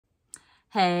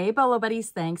Hey, Bolo buddies,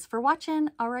 thanks for watching.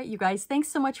 All right, you guys, thanks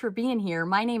so much for being here.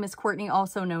 My name is Courtney,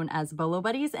 also known as Bolo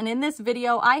Buddies, and in this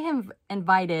video, I have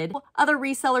invited other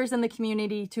resellers in the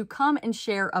community to come and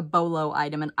share a Bolo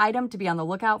item, an item to be on the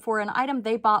lookout for, an item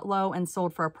they bought low and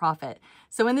sold for a profit.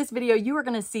 So in this video, you are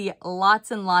gonna see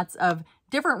lots and lots of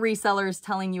different resellers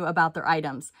telling you about their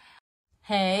items.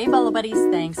 Hey, Bolo Buddies,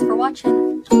 thanks for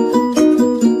watching.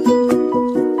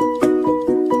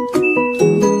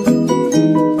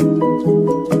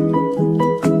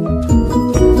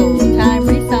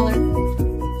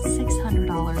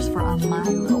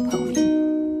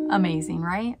 Amazing,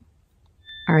 right?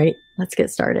 All right, let's get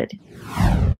started.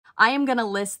 I am going to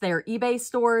list their eBay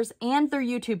stores and their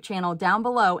YouTube channel down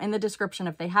below in the description.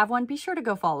 If they have one, be sure to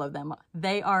go follow them.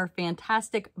 They are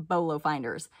fantastic Bolo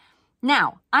finders.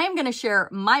 Now, I am going to share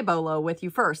my Bolo with you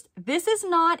first. This is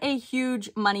not a huge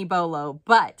money Bolo,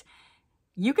 but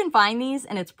you can find these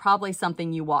and it's probably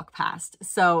something you walk past.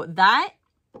 So that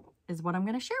is what I'm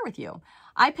going to share with you.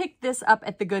 I picked this up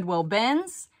at the Goodwill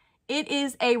bins. It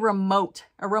is a remote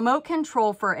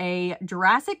control for a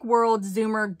Jurassic World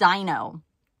Zoomer Dino.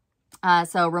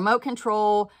 So remote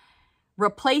control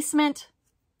replacement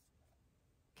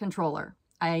controller.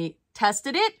 I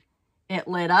tested it. It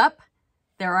lit up.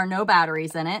 There are no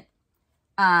batteries in it.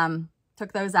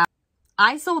 Took those out.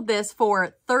 I sold this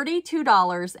for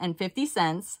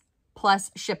 $32.50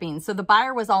 plus shipping. So the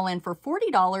buyer was all in for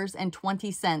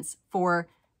 $40.20 for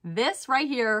this right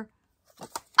here.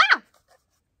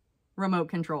 Remote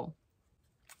control.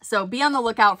 So be on the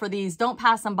lookout for these. Don't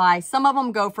pass them by. Some of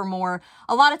them go for more.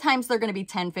 A lot of times they're going to be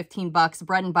 10, 15 bucks,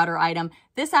 bread and butter item.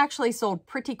 This actually sold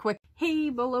pretty quick.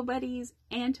 Hey, Bolo buddies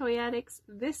and toy addicts,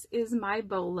 this is my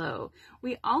Bolo.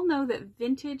 We all know that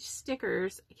vintage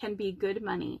stickers can be good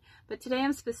money, but today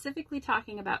I'm specifically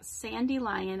talking about Sandy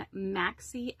Lion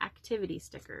Maxi Activity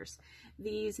stickers.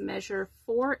 These measure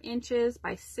 4 inches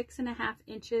by 6.5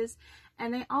 inches,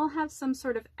 and they all have some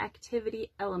sort of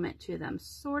activity element to them,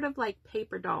 sort of like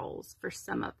paper dolls for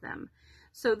some of them.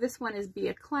 So this one is Be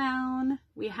a Clown.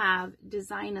 We have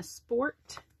Design a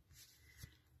Sport,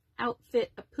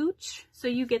 Outfit a Pooch, so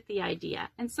you get the idea.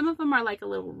 And some of them are like a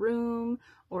little room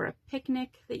or a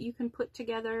picnic that you can put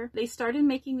together. They started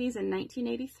making these in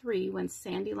 1983 when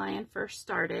Sandy Lion first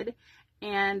started,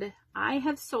 and I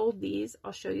have sold these.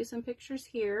 I'll show you some pictures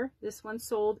here. This one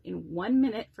sold in 1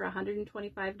 minute for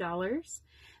 $125.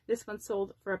 This one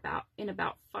sold for in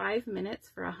about 5 minutes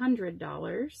for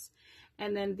 $100.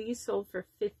 And then these sold for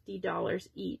 $50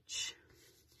 each.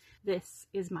 This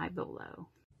is my Bolo.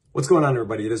 What's going on,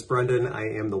 everybody? It is Brendan.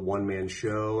 I am the One Man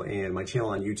Show, and my channel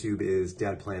on YouTube is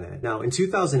Dad Planet. Now, in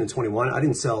 2021, I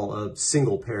didn't sell a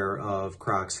single pair of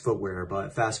Crocs footwear,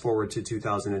 but fast forward to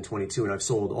 2022, and I've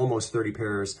sold almost 30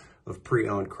 pairs of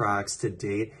pre-owned Crocs to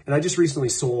date. And I just recently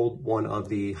sold one of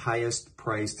the highest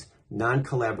priced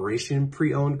non-collaboration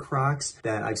pre-owned Crocs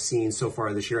that I've seen so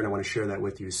far this year, and I want to share that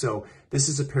with you. So this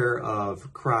is a pair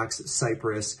of Crocs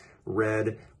Cypress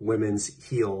red women's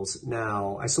heels.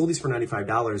 Now, I sold these for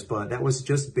 $95, but that was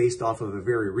just based off of a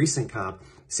very recent comp,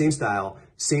 same style,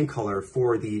 same color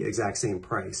for the exact same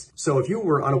price. So if you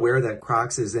were unaware that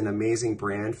Crocs is an amazing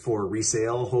brand for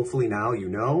resale, hopefully now you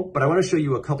know, but I want to show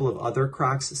you a couple of other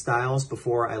Crocs styles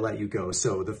before I let you go.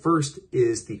 So the first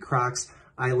is the Crocs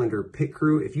Islander Pit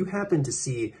Crew. If you happen to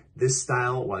see this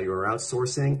style while you're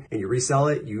outsourcing and you resell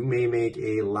it, you may make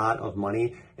a lot of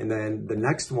money. And then the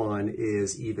next one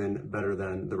is even better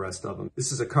than the rest of them.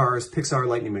 This is a Cars Pixar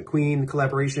Lightning McQueen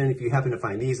collaboration. If you happen to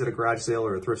find these at a garage sale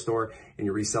or a thrift store and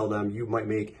you resell them, you might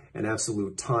make an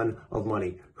absolute ton of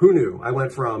money. Who knew? I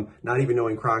went from not even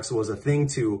knowing Crocs was a thing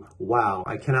to, wow,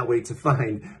 I cannot wait to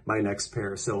find my next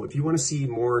pair. So if you want to see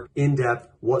more in-depth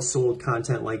what sold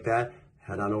content like that,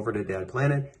 head on over to Dad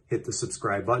Planet, hit the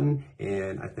subscribe button,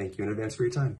 and I thank you in advance for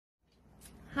your time.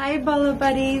 Hi, Bolo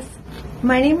buddies.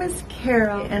 My name is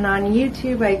Carol, and on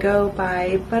YouTube I go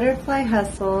by Butterfly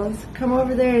Hustles. Come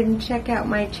over there and check out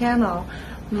my channel.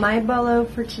 My Bolo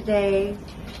for today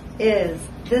is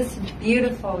this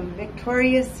beautiful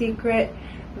Victoria's Secret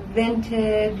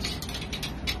vintage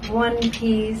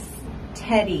one-piece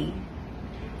teddy.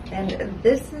 And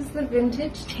this is the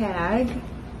vintage tag.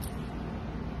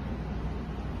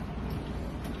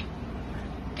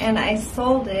 And I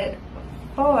sold it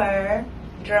for,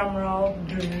 drum roll,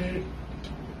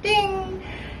 ding,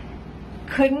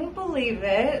 couldn't believe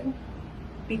it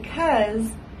because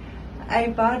I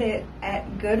bought it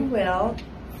at Goodwill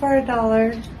for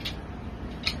 $1.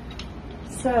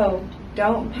 So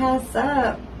don't pass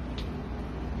up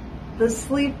the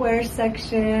sleepwear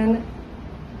section.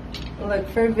 Look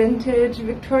for vintage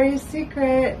Victoria's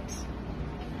Secret.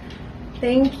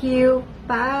 Thank you.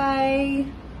 Bye.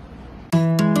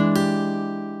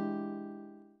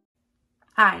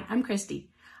 Hi, I'm Christy.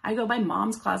 I go by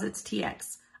Mom's Closets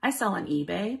TX. I sell on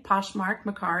eBay, Poshmark,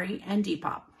 Mercari, and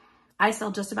Depop. I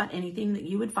sell just about anything that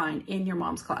you would find in your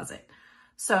mom's closet.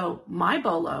 So my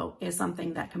Bolo is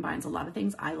something that combines a lot of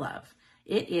things I love.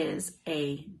 It is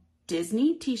a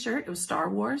Disney t-shirt. It was Star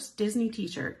Wars Disney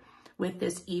t-shirt with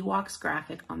this Ewoks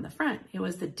graphic on the front. It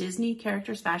was the Disney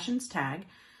Characters Fashions tag.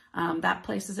 That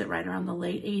places it right around the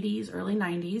late 80s, early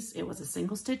 90s. It was a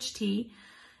single stitch tee.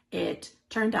 It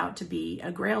turned out to be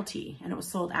a Grail tee, and it was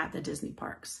sold at the Disney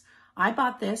parks. I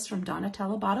bought this from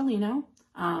Donatella Bottolino.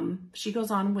 She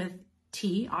goes on with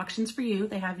tea auctions for you.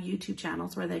 They have YouTube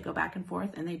channels where they go back and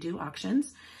forth and they do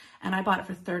auctions. And I bought it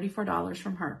for $34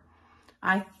 from her.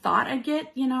 I thought I'd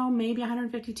get, maybe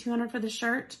 $150, $200 for the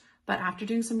shirt, but after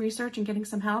doing some research and getting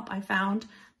some help, I found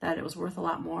that it was worth a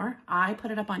lot more. I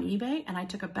put it up on eBay and I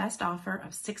took a best offer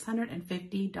of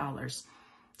 $650.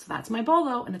 So that's my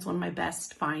Bolo, and it's one of my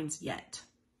best finds yet.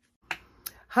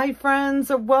 Hi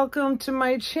friends, welcome to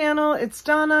my channel. It's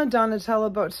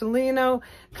Donatella Bottolino,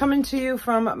 coming to you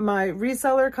from my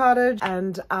reseller cottage,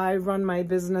 and I run my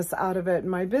business out of it.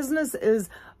 My business is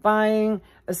buying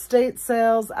estate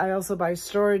sales. I also buy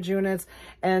storage units,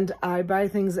 and I buy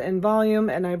things in volume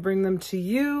and I bring them to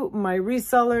you, my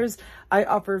resellers. I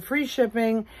offer free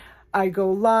shipping. I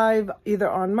go live either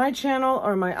on my channel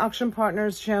or my auction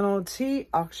partner's channel, Tea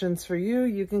Auctions for You.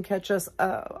 You can catch us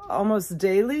almost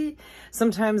daily,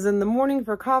 sometimes in the morning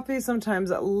for coffee,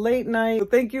 sometimes late night.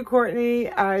 Thank you,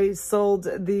 Courtney. I sold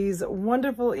these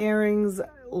wonderful earrings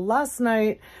last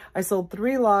night. I sold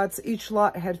 3 lots. Each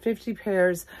lot had 50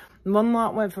 pairs. One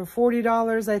lot went for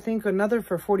 $40, I think, another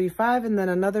for $45, and then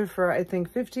another for, I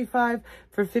think, $55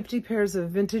 for 50 pairs of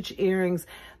vintage earrings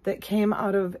that came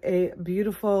out of a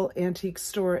beautiful antique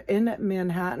store in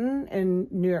Manhattan in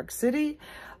New York City.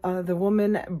 The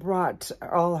woman brought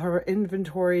all her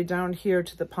inventory down here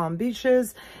to the Palm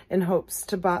Beaches in hopes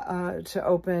to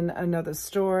open another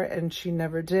store, and she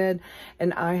never did.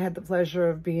 And I had the pleasure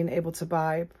of being able to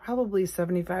buy probably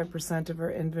 75% of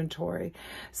her inventory.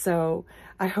 So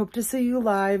I hope to see you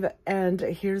live, and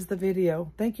here's the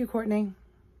video. Thank you, Courtney.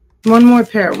 One more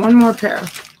pair.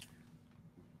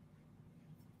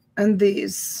 And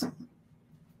these.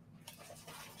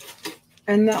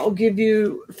 And that will give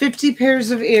you 50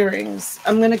 pairs of earrings.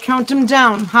 I'm going to count them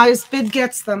down. Highest bid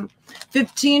gets them.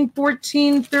 15,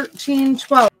 14, 13,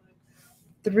 12.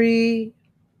 3,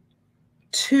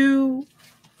 2,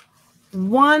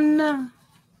 1.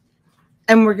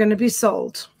 And we're going to be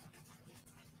sold.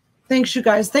 Thanks, you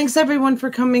guys. Thanks, everyone, for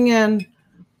coming in.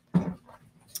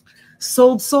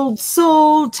 Sold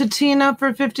to Tina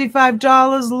for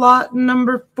 $55. Lot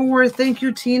number 4. Thank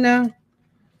you, Tina.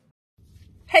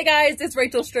 Hey guys, it's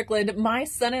Rachel Strickland. My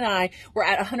son and I were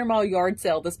at a 100-mile yard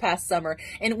sale this past summer,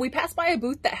 and we passed by a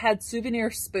booth that had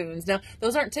souvenir spoons. Now,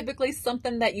 those aren't typically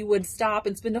something that you would stop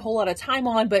and spend a whole lot of time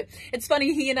on, but it's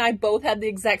funny, he and I both had the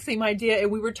exact same idea, and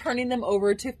we were turning them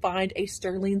over to find a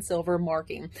sterling silver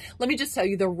marking. Let me just tell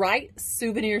you, the right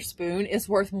souvenir spoon is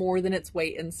worth more than its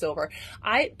weight in silver.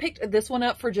 I picked this one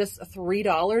up for just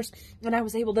 $3, and I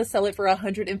was able to sell it for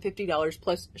 $150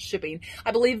 plus shipping.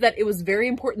 I believe that it was very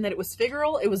important that it was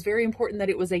figural. It was very important that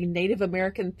it was a Native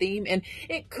American theme, and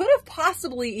it could have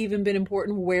possibly even been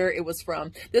important where it was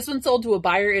from. This one sold to a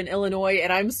buyer in Illinois,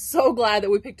 and I'm so glad that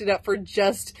we picked it up for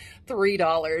just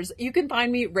 $3. You can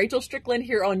find me, Rachel Strickland,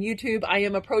 here on YouTube. I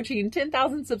am approaching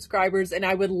 10,000 subscribers, and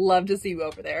I would love to see you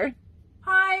over there.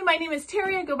 Hi, my name is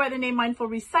Terry. I go by the name Mindful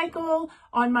Recycle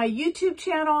on my YouTube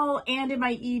channel and in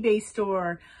my eBay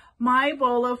store. My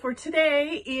Bolo for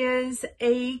today is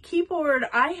a keyboard.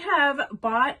 I have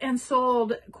bought and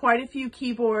sold quite a few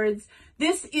keyboards.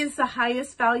 This is the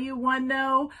highest value one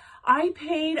though. I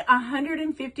paid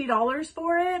 $150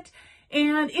 for it,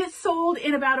 and it sold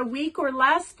in about a week or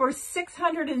less for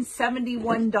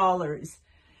 $671.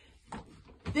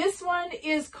 This one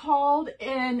is called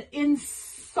an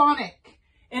Insonic,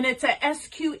 and it's a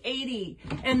SQ80,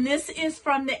 and this is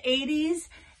from the 80s,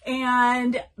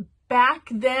 and back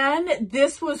then,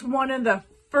 this was one of the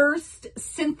first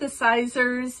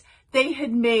synthesizers they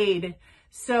had made.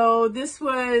 So this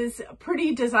was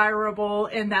pretty desirable,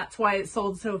 and that's why it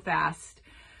sold so fast.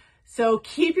 So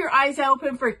keep your eyes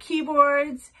open for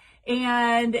keyboards.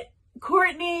 And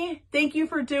Courtney, thank you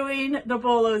for doing the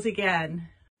Bolos again.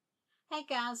 Hey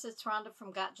guys, it's Rhonda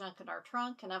from Got Junk in Our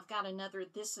Trunk, and I've got another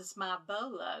This Is My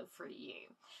Bolo for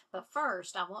you. But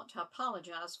first, I want to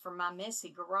apologize for my messy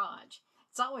garage.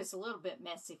 It's always a little bit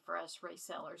messy for us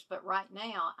resellers, but right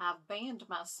now I've banned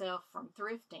myself from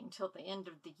thrifting till the end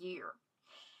of the year.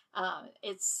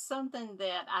 It's something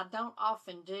that I don't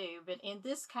often do, but in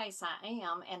this case I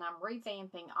am, and I'm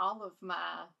revamping all of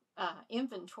my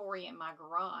inventory in my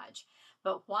garage.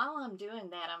 But while I'm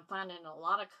doing that, I'm finding a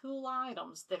lot of cool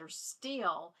items that are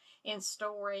still in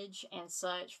storage and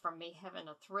such from me having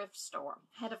a thrift store.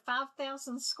 Had a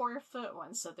 5,000 square foot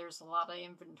one, so there's a lot of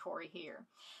inventory here.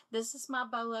 This is my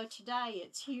bolo today.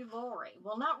 It's Hugh Laurie.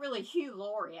 Well, not really Hugh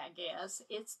Laurie, I guess.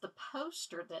 It's the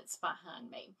poster that's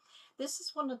behind me. This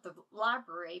is one of the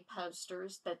library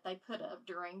posters that they put up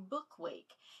during Book Week.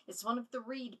 It's one of the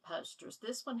Read posters.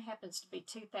 This one happens to be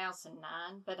 2009,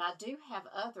 but I do have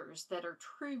others that are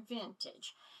true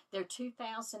vintage. They're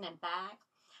 2000 and back.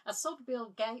 I sold a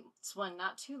Bill Gates one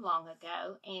not too long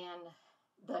ago, and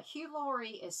the Hugh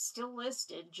Laurie is still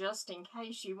listed just in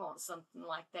case you want something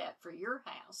like that for your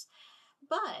house.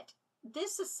 But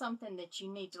this is something that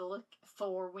you need to look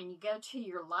for when you go to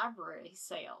your library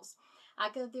sales. I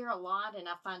go there a lot and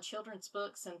I find children's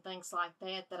books and things like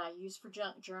that that I use for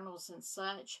junk journals and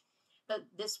such. But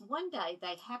this one day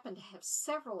they happened to have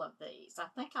several of these. I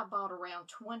think I bought around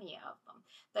 20 of them.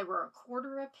 They were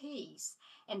 $1 a piece.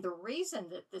 And the reason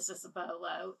that this is a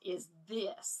bolo is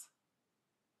this.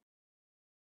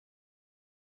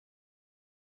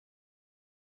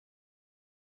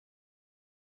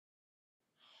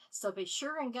 So be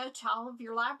sure and go to all of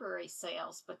your library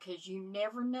sales because you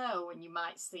never know when you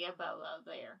might see a bolo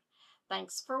there.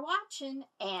 Thanks for watching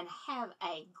and have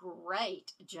a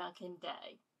great junkin'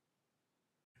 day.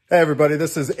 Hey everybody,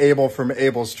 this is Abel from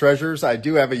Abel's Treasures. I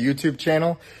do have a YouTube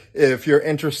channel. If you're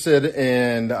interested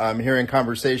in hearing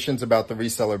conversations about the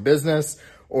reseller business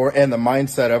and the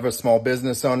mindset of a small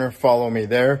business owner, follow me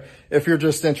there. If you're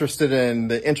just interested in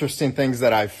the interesting things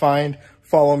that I find,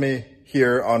 follow me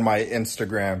here on my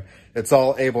Instagram. It's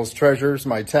all Abel's Treasures,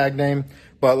 my tag name,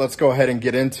 but let's go ahead and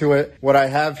get into it. What I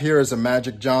have here is a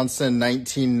Magic Johnson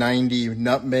 1990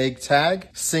 nutmeg tag,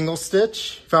 single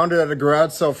stitch. Found it at a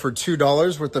garage sale for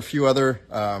 $2 with a few other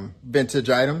vintage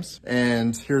items.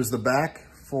 And here's the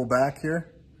back, full back here.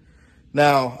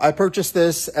 Now, I purchased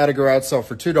this at a garage sale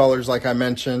for $2, like I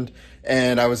mentioned,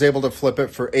 and I was able to flip it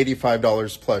for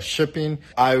 $85 plus shipping.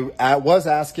 I was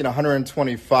asking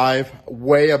 $125,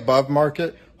 way above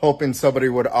market, hoping somebody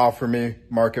would offer me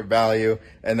market value,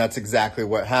 and that's exactly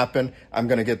what happened. I'm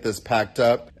gonna get this packed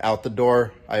up, out the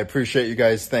door. I appreciate you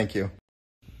guys, thank you.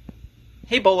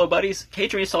 Hey Bolo buddies,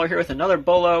 Cajun Reseller here with another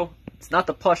bolo. It's not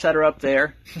the plush that are up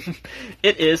there.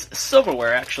 It is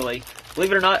silverware, actually.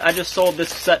 Believe it or not, I just sold this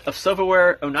set of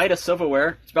silverware, Oneida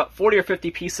silverware. It's about 40 or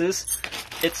 50 pieces.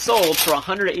 It sold for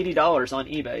 $180 on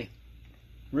eBay.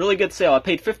 Really good sale. I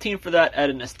paid $15 for that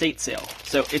at an estate sale.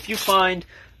 So if you find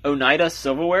Oneida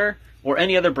silverware or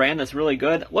any other brand that's really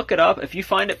good, look it up. If you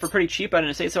find it for pretty cheap at an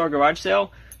estate sale or garage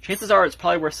sale, chances are it's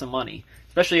probably worth some money.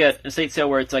 Especially at an estate sale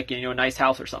where it's like, you know, a nice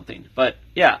house or something. But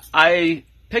yeah, I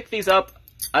picked these up.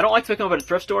 I don't like to pick them up at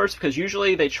thrift stores because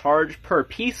usually they charge per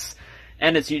piece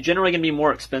and it's generally going to be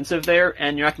more expensive there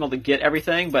and you're not going to be able to get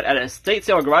everything. But at an estate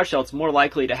sale or garage sale, it's more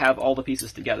likely to have all the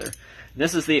pieces together. And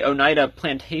this is the Oneida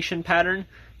plantation pattern.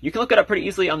 You can look it up pretty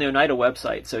easily on the Oneida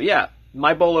website. So yeah,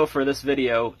 my bolo for this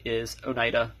video is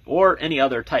Oneida or any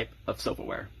other type of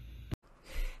silverware.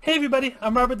 Hey everybody,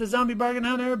 I'm Robert the Zombie Bargain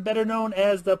Hunter, better known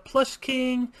as the Plush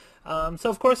King.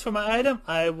 So of course for my item,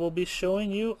 I will be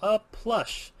showing you a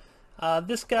plush.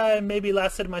 This guy maybe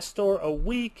lasted in my store a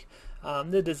week.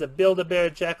 This is a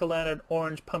Build-A-Bear Jack-O-Lantern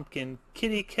Orange Pumpkin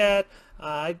Kitty Cat.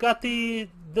 I got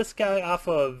this guy off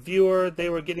a viewer.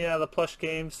 They were getting out of the plush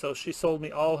game, so she sold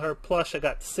me all her plush. I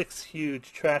got 6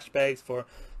 huge trash bags for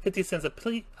 50 cents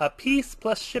a piece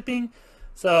plus shipping.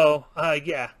 So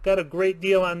yeah, got a great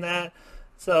deal on that.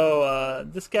 So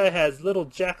this guy has little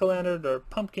jack-o'-lantern or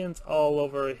pumpkins all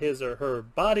over his or her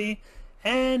body,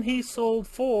 and he sold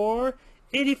for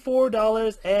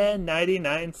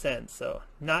 $84.99. So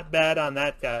not bad on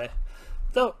that guy.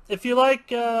 So if you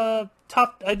like I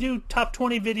do top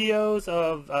 20 videos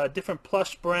of different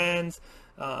plush brands,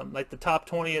 like the top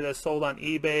 20 that are sold on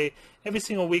eBay. Every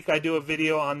single week I do a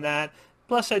video on that.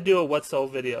 Plus I do a what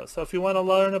sold video. So if you want to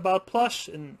learn about plush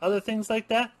and other things like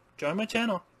that, join my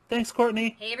channel. Thanks,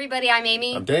 Courtney. Hey, everybody. I'm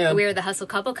Amy. I'm Dan. We're the Hustle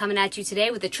Couple coming at you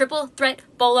today with a triple threat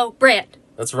bolo brand.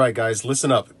 That's right, guys. Listen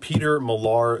up. Peter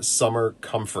Millar Summer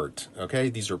Comfort. Okay,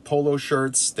 these are polo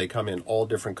shirts. They come in all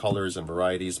different colors and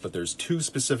varieties, but there's 2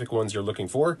 specific ones you're looking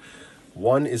for.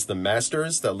 One is the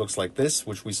Masters that looks like this,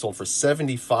 which we sold for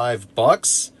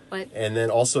 $75. What? And then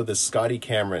also the Scotty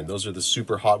Cameron. Those are the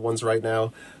super hot ones right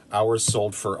now. Ours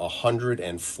sold for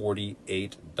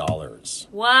 $148.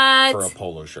 What? For a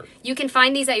polo shirt. You can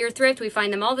find these at your thrift. We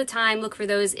find them all the time. Look for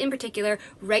those in particular.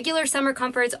 Regular summer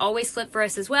comforts always flip for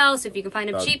us as well. So if you can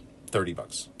find them cheap,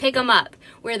 $30. pick them up.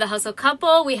 We're the Hustle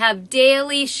Couple. We have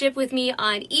daily Ship With Me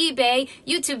on eBay,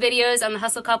 YouTube videos on the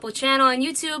Hustle Couple channel on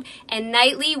YouTube, and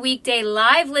nightly weekday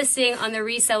live listing on the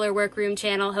Reseller Workroom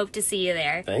channel. Hope to see you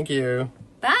there. Thank you.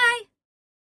 Bye.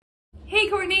 Hey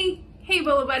Courtney, hey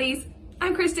Bolo Buddies.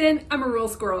 I'm Kristen, I'm a rural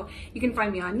squirrel. You can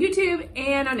find me on YouTube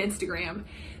and on Instagram.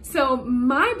 So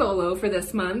my bolo for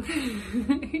this month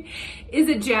is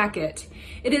a jacket.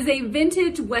 It is a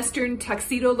vintage Western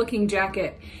tuxedo looking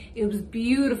jacket. It was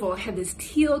beautiful. It had this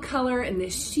teal color and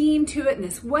this sheen to it and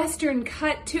this Western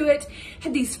cut to it.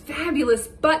 Had these fabulous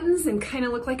buttons and kind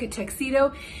of looked like a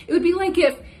tuxedo. It would be like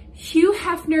if Hugh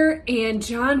Hefner and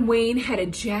John Wayne had a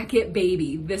jacket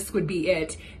baby. This would be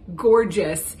it.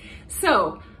 Gorgeous.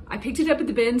 So I picked it up at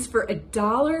the bins for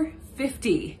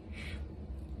 $1.50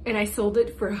 and I sold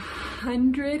it for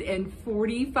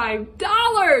 $145.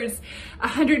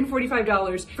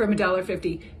 $145 from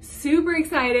 $1.50. Super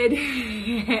excited.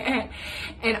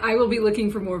 And I will be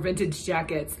looking for more vintage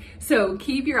jackets. So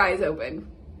keep your eyes open.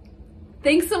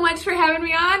 Thanks so much for having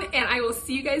me on, and I will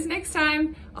see you guys next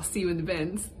time. I'll see you in the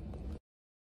bins.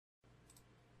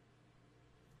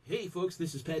 Hey folks,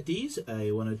 this is Pat Dees. I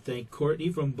want to thank Courtney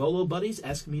from Bolo Buddies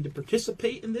asking me to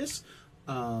participate in this.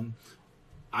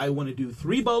 I want to do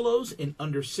 3 bolos in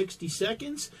under 60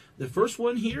 seconds. The first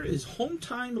one here is Home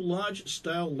Time Lodge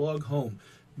Style Log Home.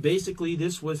 Basically,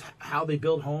 this was how they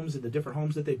build homes and the different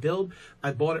homes that they build.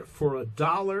 I bought it for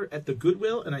 $1 at the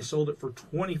Goodwill and I sold it for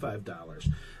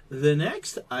 $25. The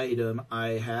next item I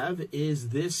have is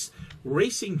this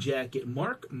racing jacket,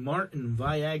 Mark Martin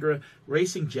Viagra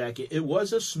racing jacket. It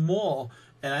was a small,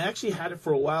 and I actually had it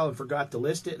for a while and forgot to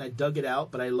list it, and I dug it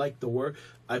out, but I liked the work.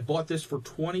 I bought this for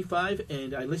 $25,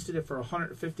 and I listed it for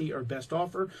 $150 or best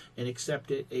offer, and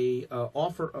accepted a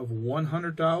offer of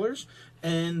 $100.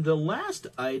 And the last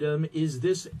item is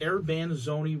this Airband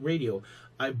Zoni radio.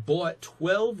 I bought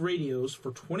 12 radios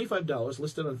for $25,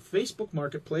 listed on Facebook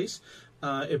Marketplace.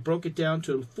 It broke it down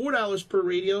to $4 per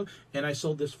radio, and I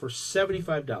sold this for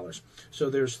 $75.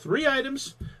 So there's 3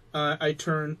 items. I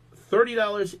turned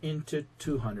 $30 into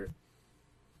 $200.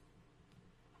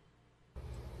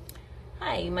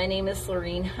 Hi, my name is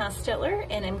Lorene Hostetler,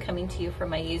 and I'm coming to you from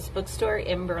my used bookstore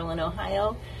in Berlin,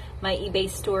 Ohio. My eBay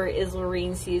store is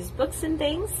Lorene's Used Books and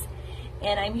Things,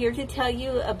 and I'm here to tell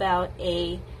you about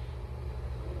a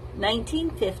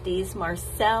 1950s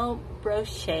Marcel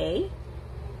Brochet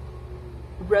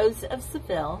Rose of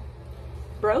Seville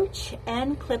brooch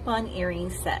and clip-on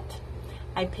earring set.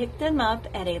 I picked them up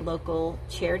at a local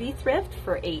charity thrift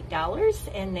for $8,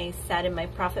 and they sat in my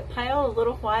profit pile a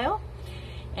little while.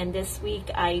 And this week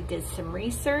I did some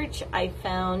research. I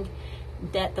found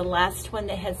that the last one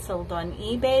that had sold on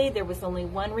eBay, there was only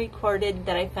one recorded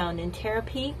that I found in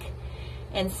Terapeak.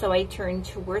 And so I turned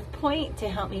to WorthPoint to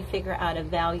help me figure out a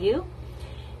value.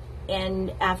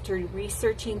 And after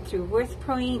researching through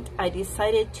WorthPoint, I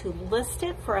decided to list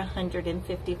it for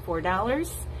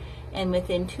 $154. And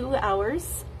within 3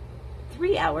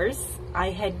 hours,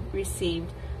 I had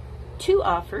received 2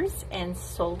 offers and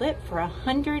sold it for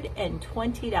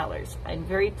 $120. I'm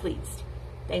very pleased.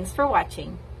 Thanks for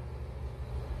watching.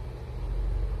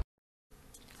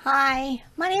 Hi,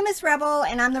 my name is Rebel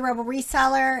and I'm the Rebel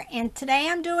Reseller, and today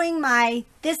I'm doing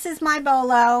this is my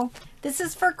bolo. This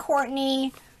is for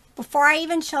Courtney. Before I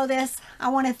even show this, I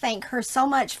want to thank her so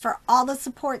much for all the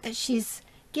support that she's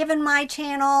given my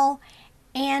channel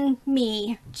and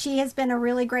me. She has been a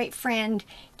really great friend,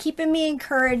 keeping me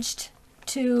encouraged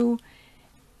to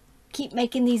keep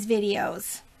making these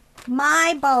videos.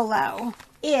 My bolo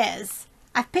is,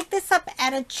 I picked this up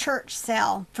at a church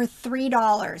sale for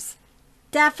 $3.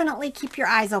 Definitely keep your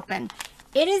eyes open.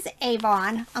 It is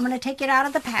Avon. I'm going to take it out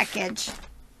of the package.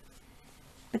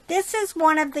 But this is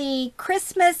one of the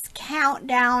Christmas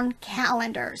countdown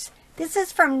calendars. This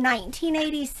is from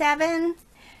 1987.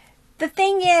 The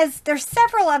thing is, there's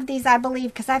several of these, I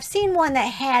believe, because I've seen one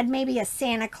that had maybe a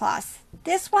Santa Claus.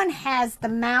 This one has the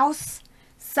mouse.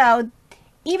 So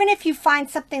even if you find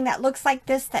something that looks like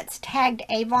this that's tagged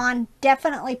Avon,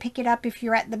 definitely pick it up if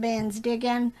you're at the bins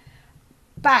digging.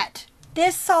 But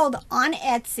this sold on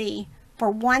Etsy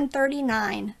for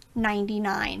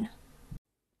 $139.99.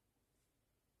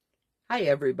 Hi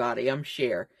everybody, I'm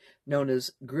Cher, known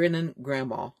as Grinnin'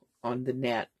 Grandma on the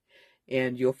net,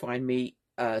 and you'll find me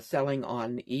selling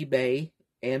on eBay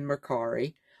and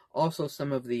Mercari, also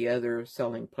some of the other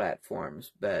selling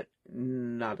platforms, but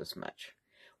not as much.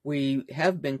 We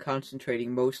have been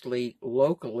concentrating mostly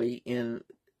locally in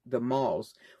the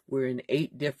malls. We're in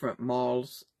 8 different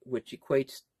malls, which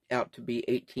equates out to be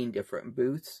 18 different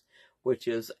booths, which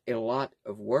is a lot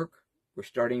of work. We're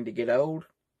starting to get old,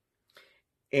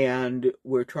 and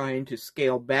we're trying to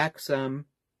scale back some,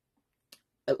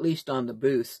 at least on the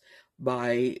booths,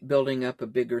 by building up a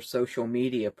bigger social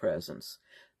media presence.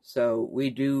 So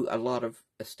we do a lot of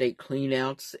estate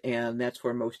cleanouts, and that's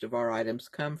where most of our items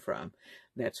come from.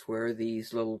 That's where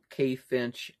these little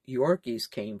K-Finch Yorkies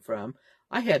came from.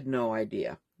 I had no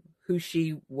idea who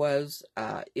she was,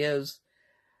 is,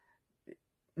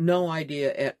 no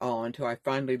idea at all until I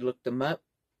finally looked them up.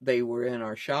 They were in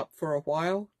our shop for a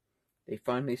while. They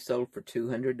finally sold for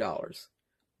 $200.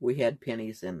 We had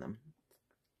pennies in them.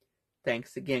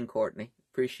 Thanks again, Courtney.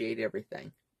 Appreciate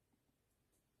everything.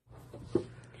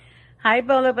 Hi,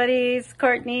 Bolo Buddies.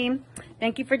 Courtney.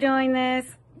 Thank you for doing this.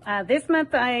 This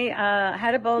month I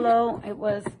had a Bolo. It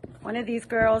was one of these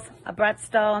girls, a brat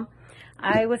stall.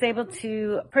 I was able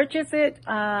to purchase it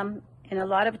in a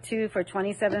lot of 2 for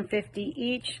 $27.50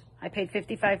 each. I paid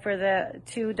 $55 for the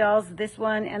 2 dolls, this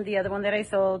one and the other one that I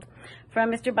sold from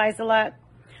Mr. Buys-A-Lot.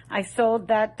 I sold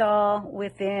that doll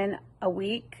within a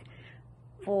week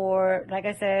for, like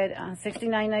I said,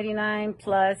 $69.99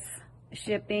 plus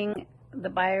shipping. The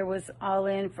buyer was all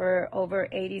in for over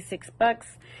 86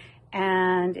 bucks,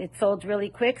 and it sold really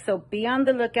quick. So be on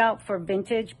the lookout for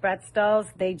vintage Bratz dolls.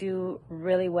 They do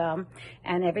really well.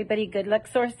 And everybody, good luck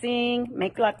sourcing,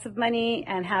 make lots of money,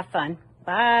 and have fun.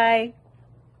 Bye.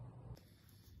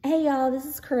 Hey y'all, this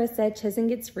is Carissa, Chosen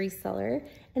Gets Reseller,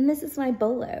 and this is my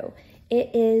Bolo.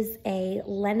 It is a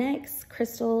Lennox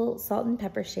crystal salt and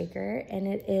pepper shaker, and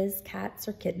it is cats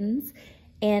or kittens.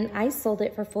 And I sold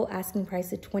it for full asking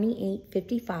price of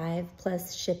 $28.55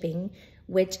 plus shipping,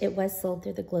 which it was sold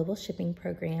through the global shipping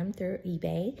program through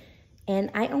eBay. And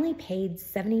I only paid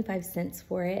 75 cents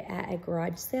for it at a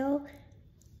garage sale.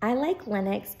 I like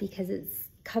Lennox because it's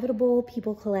covetable,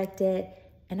 people collect it,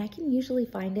 and I can usually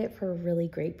find it for a really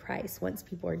great price once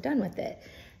people are done with it.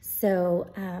 So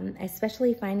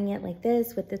especially finding it like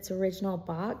this with its original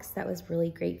box, that was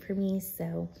really great for me.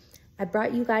 So I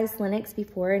brought you guys Lennox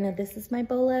before, and this is my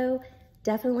Bolo.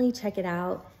 Definitely check it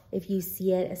out if you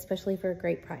see it, especially for a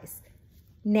great price.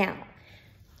 Now,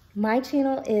 my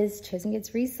channel is Chosen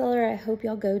Gets Reseller. I hope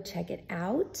y'all go check it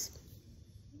out.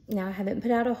 Now, I haven't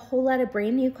put out a whole lot of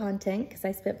brand new content because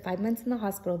I spent 5 months in the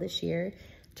hospital this year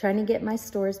trying to get my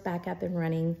stores back up and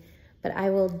running, but I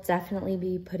will definitely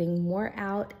be putting more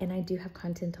out, and I do have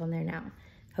content on there now.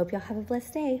 Hope y'all have a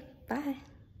blessed day. Bye.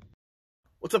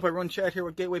 What's up, everyone? Chad here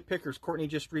with Gateway Pickers. Courtney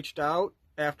just reached out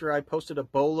after I posted a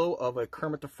Bolo of a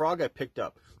Kermit the Frog I picked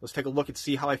up. Let's take a look and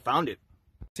see how I found it.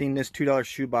 Seen this $2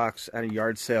 shoebox at a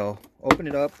yard sale. Opened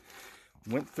it up,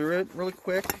 went through it really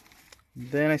quick.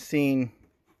 Then I seen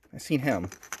him,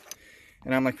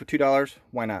 and I'm like, for $2,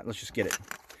 why not? Let's just get it.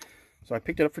 So I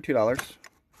picked it up for $2.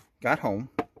 Got home,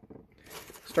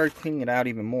 started cleaning it out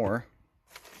even more,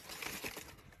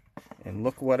 and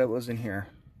look what it was in here.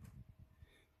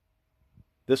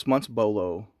 This month's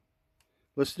Bolo.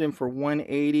 Listed him for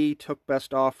 $180, took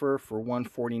best offer for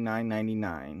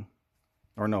 $149.99.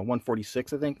 Or no,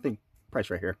 $146, I think. Price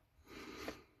right here.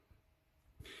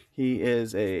 He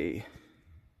is a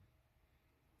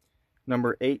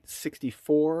number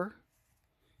 864.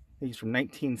 I think he's from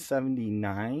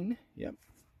 1979. Yep.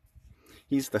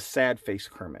 He's the sad face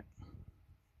Kermit.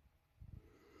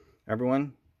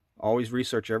 Everyone, always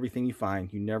research everything you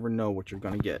find. You never know what you're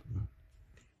going to get.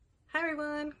 Hi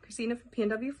everyone, Christina from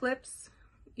PNW Flips,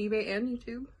 eBay and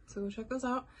YouTube, so go check those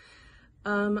out.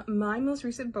 My most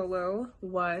recent Bolo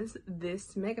was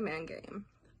this Mega Man game.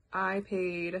 I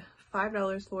paid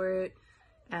 $5 for it,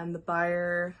 and the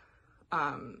buyer,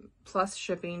 plus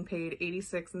shipping, paid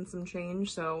 86 and some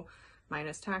change, so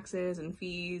minus taxes and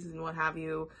fees and what have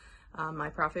you. My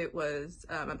profit was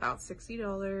about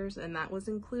 $60, and that was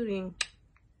including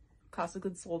cost of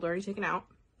goods sold already taken out,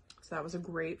 so that was a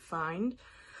great find.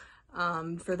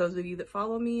 For those of you that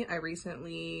follow me,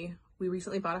 we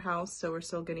recently bought a house, so we're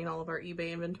still getting all of our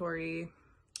eBay inventory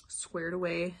squared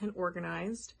away and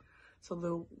organized.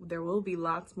 So there will be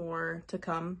lots more to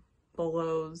come,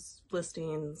 Bolos,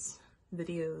 listings,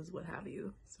 videos, what have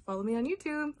you. So follow me on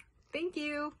YouTube. Thank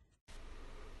you.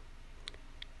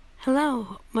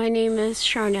 Hello, my name is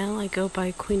Charnel. I go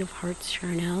by Queen of Hearts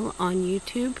Charnel on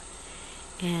YouTube,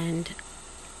 and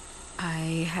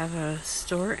I have a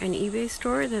store, an eBay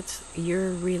store that's your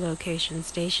relocation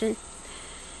station.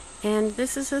 And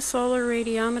this is a solar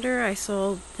radiometer. I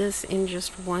sold this in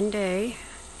just one day,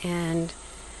 and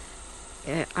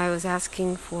I was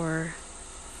asking for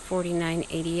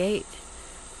 $49.88,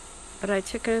 but I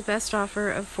took a best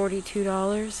offer of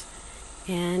 $42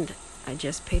 and I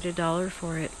just paid $1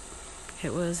 for it.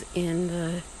 It was in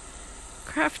the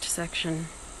craft section.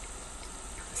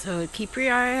 So keep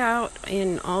your eye out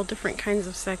in all different kinds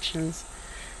of sections.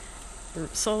 The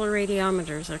solar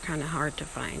radiometers are kind of hard to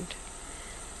find.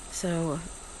 So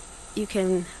you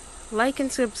can like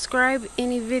and subscribe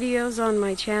any videos on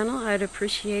my channel. I'd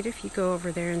appreciate if you go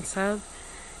over there and sub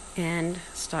and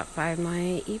stop by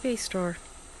my eBay store.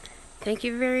 Thank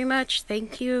you very much.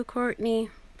 Thank you, Courtney.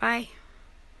 Bye.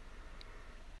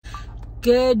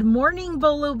 Good morning,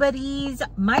 Bolo buddies.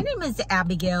 My name is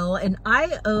Abigail, and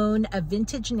I own a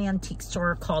vintage and antique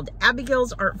store called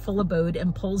Abigail's Artful Abode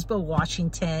in Poulsbo,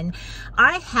 Washington.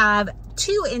 I have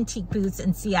 2 antique booths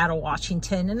in Seattle,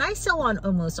 Washington, and I sell on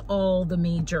almost all the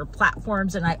major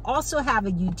platforms, and I also have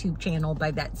a YouTube channel by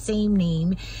that same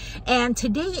name. And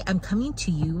today I'm coming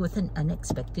to you with an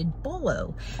unexpected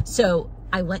Bolo. So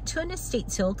I went to an estate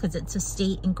sale because it's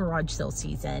estate and garage sale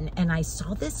season, and I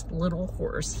saw this little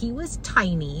horse. He was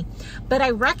tiny, but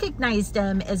I recognized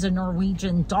him as a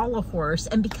Norwegian dollar horse,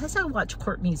 and because I watch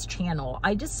Courtney's channel,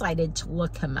 I decided to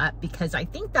look him up because I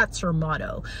think that's her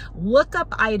motto. Look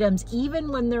up items even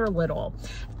when they're little.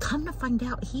 Come to find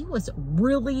out, he was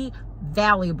really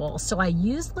valuable. So I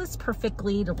used List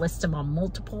Perfectly to list him on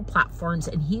multiple platforms,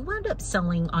 and he wound up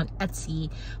selling on Etsy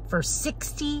for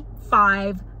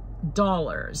 $65.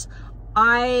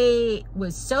 I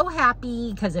was so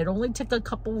happy because it only took a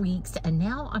couple weeks, and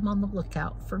now I'm on the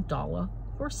lookout for dollar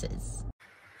horses.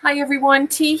 Hi everyone,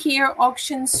 T here,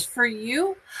 Auctions for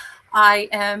You. I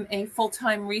am a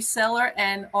full-time reseller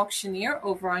and auctioneer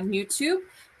over on YouTube.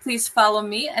 Please follow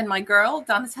me and my girl,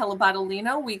 Donatella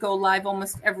Bottolino. We go live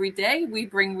almost every day. We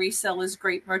bring resellers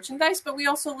great merchandise, but we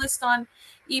also list on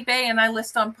eBay, and I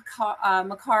list on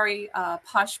Mercari,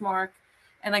 Poshmark,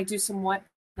 and I do some whatnot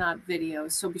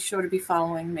videos. So be sure to be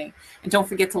following me. And don't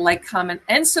forget to like, comment,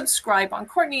 and subscribe on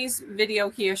Courtney's video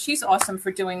here. She's awesome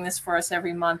for doing this for us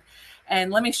every month.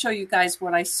 And let me show you guys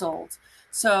what I sold.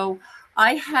 So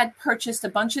I had purchased a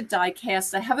bunch of die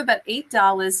casts. I have about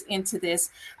 $8 into this.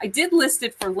 I did list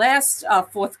it for last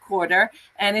fourth quarter,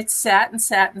 and it sat and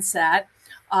sat and sat.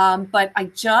 But I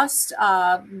just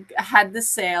had the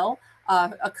sale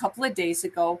a couple of days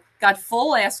ago. Got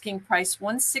full asking price,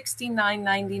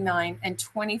 $169.99 and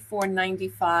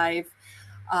 $24.95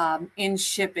 in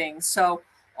shipping. So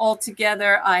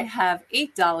altogether, I have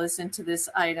 $8 into this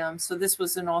item. So this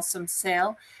was an awesome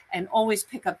sale. And always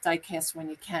pick up die casts when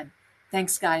you can.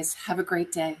 Thanks, guys. Have a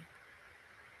great day.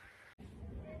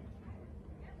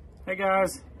 Hey,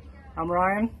 guys. I'm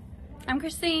Ryan. I'm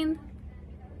Christine.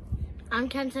 I'm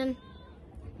Kenton.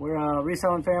 We're a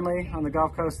reselling family on the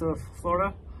Gulf Coast of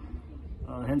Florida,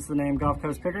 hence the name Gulf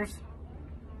Coast Pickers.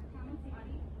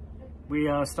 We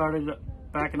started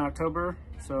back in October,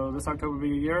 so this October will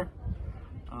be a year.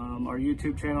 Our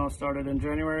YouTube channel started in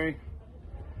January.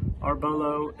 Our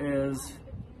Bolo is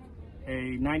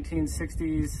a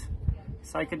 1960s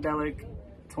psychedelic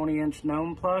 20-inch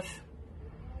gnome plush.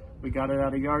 We got it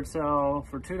at a yard sale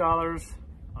for $2.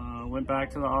 Went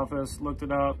back to the office, looked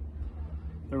it up.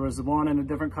 There was one in a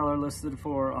different color listed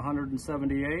for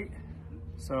 $178.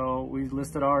 So we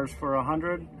listed ours for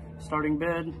 $100, starting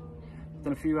bid.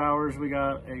 Within a few hours, we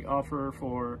got an offer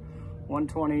for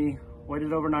 $120.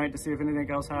 Waited overnight to see if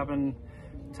anything else happened.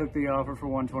 Took the offer for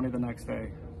 $120 the next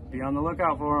day. Be on the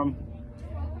lookout for them.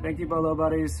 Thank you, Bolo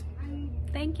buddies.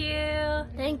 Thank you.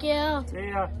 Thank you. See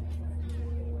ya.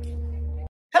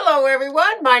 Hello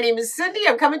everyone, my name is Cindy.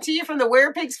 I'm coming to you from the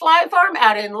Where Pigs Fly Farm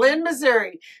out in Lynn,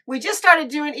 Missouri. We just started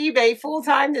doing eBay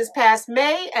full-time this past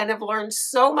May and have learned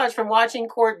so much from watching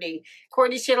Courtney.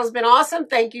 Courtney's channel has been awesome.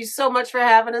 Thank you so much for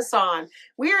having us on.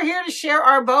 We are here to share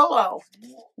our Bolo.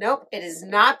 Nope, it is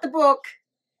not the book.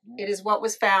 It is what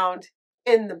was found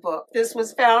in the book. This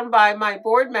was found by my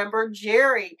board member,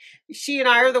 Jerry. She and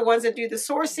I are the ones that do the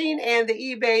sourcing and the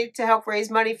eBay to help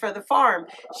raise money for the farm.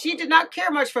 She did not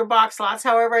care much for box lots.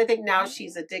 However, I think now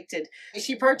she's addicted.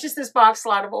 She purchased this box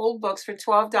lot of old books for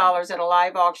 $12 at a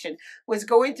live auction, was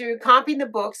going through, comping the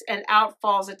books, and out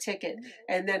falls a ticket.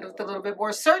 And then with a little bit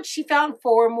more search, she found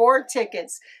 4 more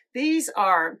tickets. These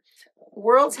are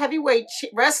World's Heavyweight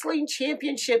Wrestling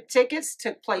Championship tickets.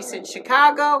 Took place in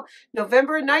Chicago,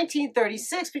 November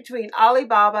 1936, between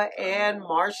Alibaba and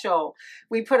Marshall.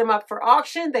 We put them up for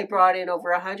auction. They brought in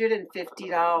over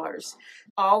 $150.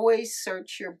 Always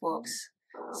search your books.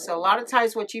 So a lot of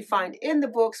times what you find in the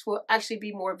books will actually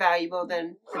be more valuable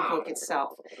than the book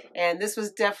itself. And this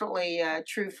was definitely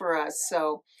true for us.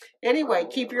 So anyway,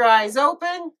 keep your eyes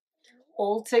open.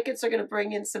 Old tickets are going to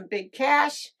bring in some big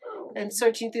cash. and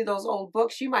searching through those old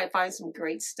books, you might find some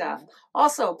great stuff.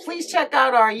 Also, please check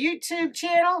out our YouTube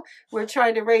channel. We're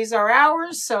trying to raise our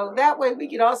hours, so that way we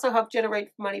can also help generate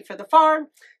money for the farm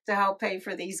to help pay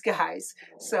for these guys.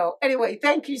 So anyway,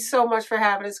 thank you so much for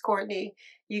having us, Courtney.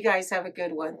 You guys have a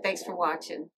good one. Thanks for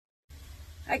watching.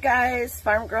 Hi guys,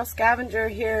 Farm Girl Scavenger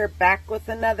here, back with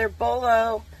another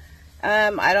bolo.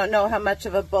 I don't know how much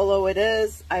of a bolo it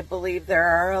is. I believe there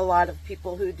are a lot of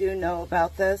people who do know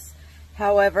about this.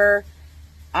 However,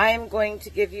 I'm going to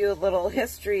give you a little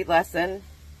history lesson,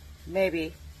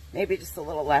 maybe just a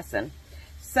little lesson.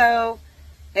 So,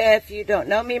 if you don't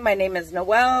know me, my name is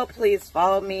Noelle. Please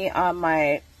follow me on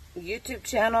my YouTube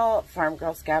channel, Farm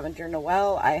Girl Scavenger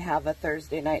Noelle. I have a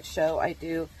Thursday night show I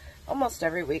do almost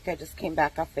every week. I just came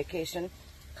back off vacation,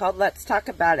 called Let's Talk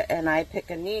About It, and I pick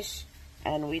a niche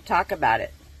and we talk about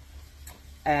it.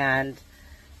 And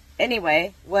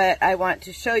anyway, what I want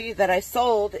to show you that I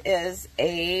sold is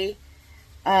a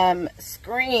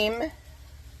Scream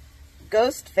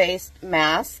ghost faced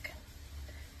mask,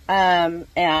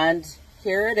 and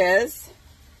here it is.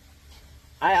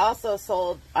 I also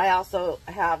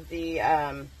have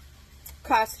the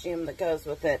costume that goes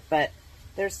with it, but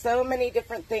there's so many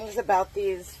different things about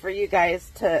these for you guys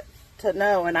to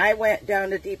know. And I went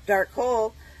down a deep dark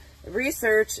hole,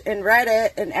 research and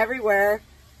Reddit and everywhere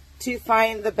to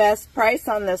find the best price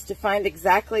on this, to find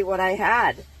exactly what I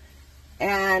had.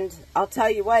 And I'll tell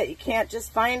you what, you can't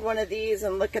just find one of these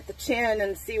and look at the chin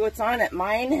and see what's on it.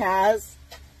 Mine has,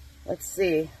 let's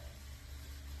see,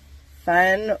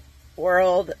 Fun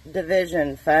World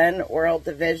Division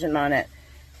on it.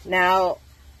 Now,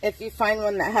 if you find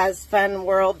one that has Fun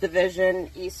World Division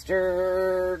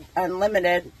Easter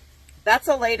Unlimited, that's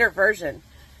a later version.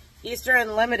 Easter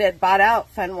Unlimited bought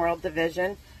out Fun World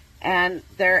Division, and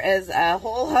there is a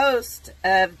whole host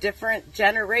of different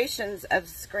generations of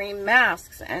Scream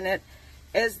masks, and it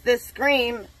is the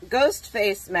Scream Ghost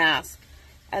Face mask.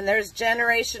 And there's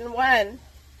Generation 1,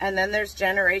 and then there's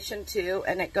Generation 2,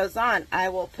 and it goes on. I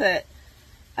will put,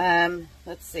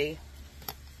 let's see.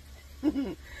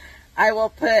 I will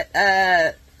put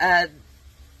a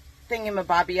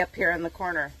thingamabobby up here in the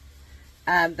corner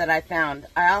that I found.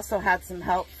 I also had some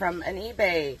help from an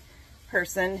eBay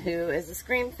person who is a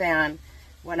Scream fan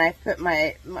when I put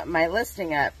my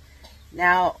listing up.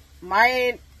 Now,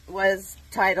 my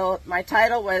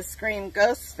title was Scream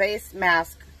Ghost Face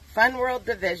Mask, Fun World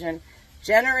Division,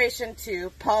 Generation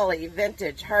 2, Poly,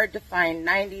 Vintage, Hard to Find,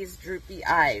 90s Droopy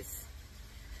Eyes.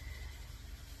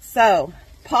 So,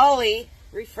 Poly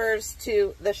refers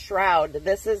to the shroud.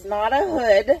 This is not a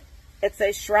hood, it's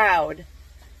a shroud.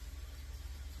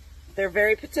 They're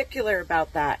very particular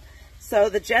about that. So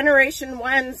the Generation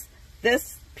 1s,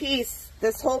 this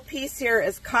whole piece here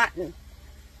is cotton.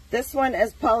 This one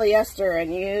is polyester,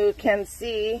 and you can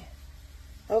see,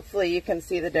 hopefully you can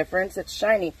see the difference. It's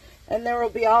shiny. And there will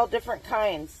be all different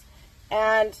kinds.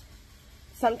 And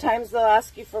sometimes they'll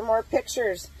ask you for more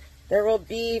pictures. There will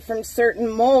be from certain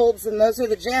molds, and those are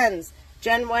the gens.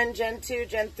 Gen 1, Gen 2,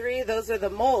 Gen 3, those are the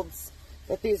molds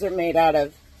that these are made out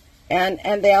of.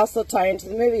 And they also tie into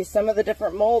the movie. Some of the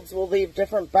different molds will leave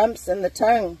different bumps in the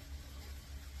tongue.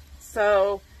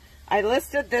 So I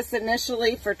listed this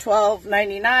initially for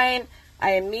 $12.99.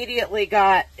 I immediately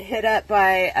got hit up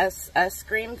by a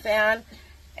Scream fan,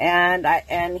 and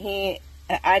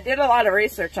I did a lot of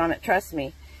research on it, trust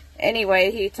me.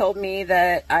 Anyway, he told me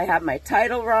that I had my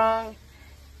title wrong,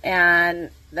 and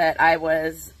that I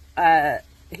was,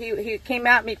 he came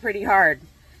at me pretty hard.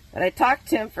 But I talked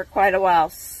to him for quite a while.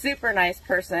 Super nice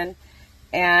person.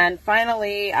 And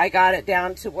finally, I got it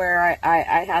down to where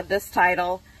I had this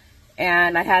title,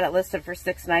 and I had it listed for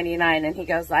 $6.99. And he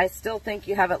goes, I still think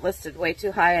you have it listed way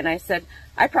too high. And I said,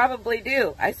 I probably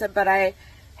do. I said, but I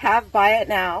have buy it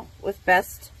now with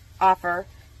best offer,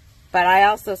 but I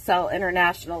also sell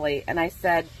internationally. And I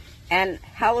said, and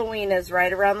Halloween is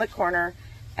right around the corner,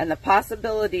 and the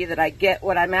possibility that I get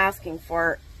what I'm asking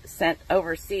for sent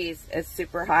overseas is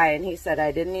super high. And he said,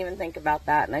 I didn't even think about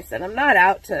that. And I said, I'm not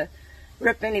out to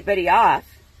rip anybody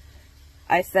off.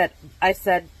 I said,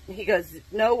 he goes,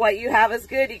 no, what you have is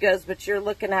good. He goes, but you're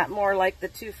looking at more like the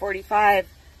 245,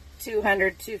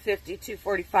 200, 250,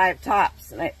 245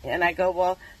 tops. And I go,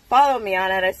 well, follow me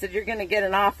on it. I said, you're going to get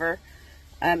an offer,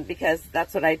 because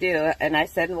that's what I do. And I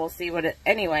said, and we'll see what it,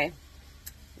 anyway,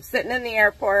 I'm sitting in the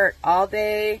airport all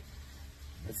day.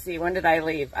 Let's see, when did I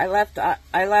leave? I left the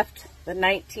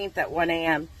 19th at 1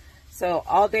 a.m. So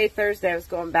all day Thursday I was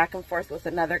going back and forth with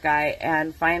another guy,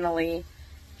 and finally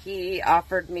he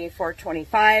offered me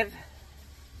 $425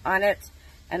 on it,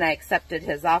 and I accepted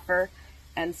his offer.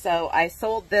 And so I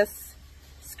sold this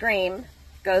Scream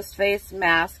Ghostface,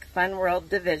 Mask, Fun World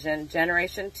Division,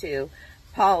 Generation 2,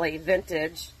 Poly,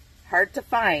 Vintage, hard to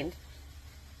find,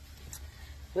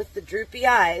 with the droopy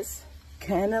eyes,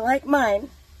 kind of like mine,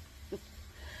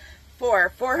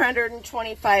 for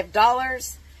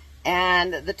 $425,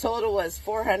 and the total was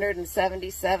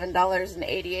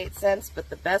 $477.88. But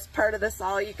the best part of this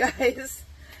all, you guys,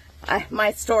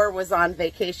 my store was on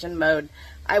vacation mode.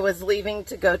 I was leaving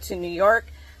to go to New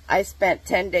York. I spent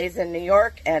 10 days in New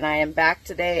York, and I am back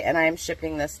today, and I am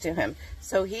shipping this to him.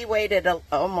 So he waited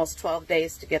almost 12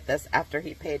 days to get this after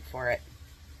he paid for it.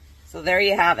 So there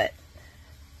you have it.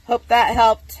 Hope that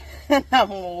helped.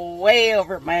 I'm way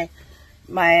over my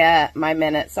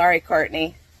minute. Sorry,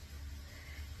 Courtney.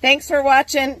 Thanks for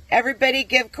watching. Everybody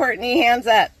give Courtney hands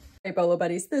up. Hey, Bolo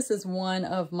Buddies. This is one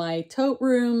of my tote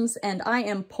rooms, and I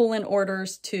am pulling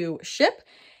orders to ship.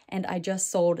 And I just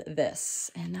sold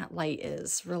this, and that light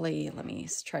is really, let me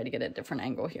try to get a different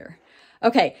angle here.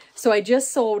 Okay, so I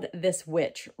just sold this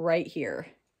witch right here,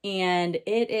 and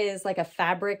it is like a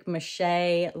fabric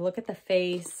mache. Look at the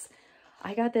face.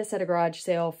 I got this at a garage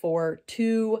sale for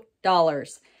 $2,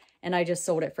 and I just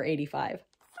sold it for $85.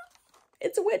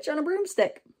 It's a witch on a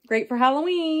broomstick. Great for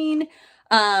Halloween.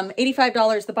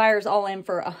 $85, the buyer's all in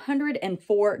for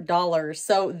 $104.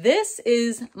 So this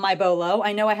is my bolo.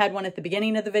 I know I had one at the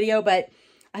beginning of the video, but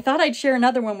I thought I'd share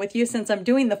another one with you since I'm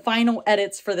doing the final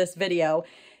edits for this video.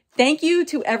 Thank you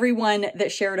to everyone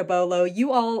that shared a bolo.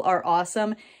 You all are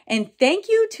awesome. And thank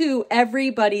you to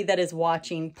everybody that is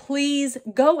watching. Please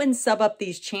go and sub up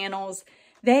these channels.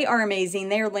 They are amazing.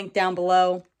 They are linked down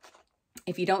below.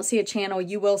 If you don't see a channel,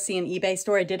 you will see an eBay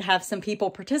store. I did have some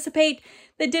people participate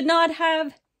that did not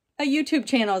have a YouTube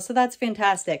channel, so that's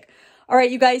fantastic. All right,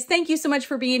 you guys, thank you so much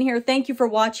for being here. Thank you for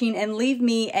watching, and leave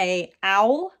me a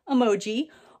owl emoji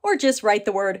or just write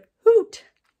the word hoot.